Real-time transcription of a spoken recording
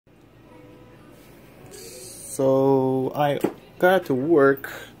So I got to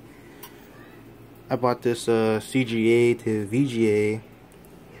work. I bought this CGA to VGA.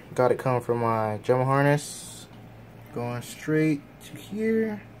 Got it coming from my drum harness. Going straight to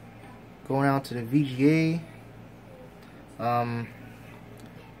here. Going out to the VGA. I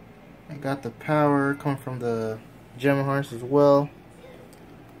got the power coming from the drum harness as well.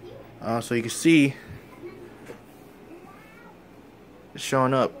 So you can see it's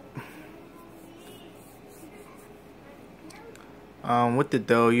showing up. With it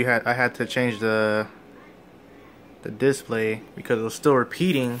though, I had to change the display because it was still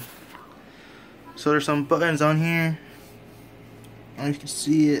repeating. So there's some buttons on here. I don't know if you can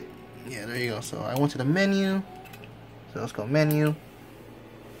see it. Yeah, there you go. So I went to the menu. So let's go menu.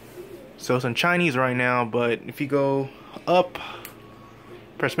 So it's in Chinese right now, but if you go up,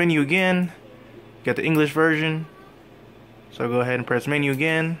 press menu again, you got the English version. So go ahead and press menu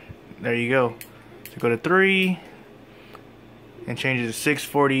again. There you go. So go to 3 and change it to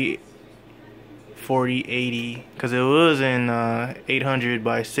 640 4080 because it was in 800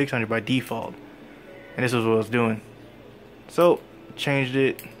 by 600 by default, and this is what I was doing. So changed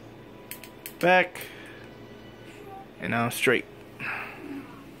it back, and now I'm straight.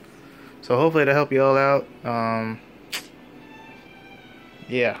 So hopefully that'll help you all out.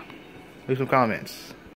 Yeah, leave some comments.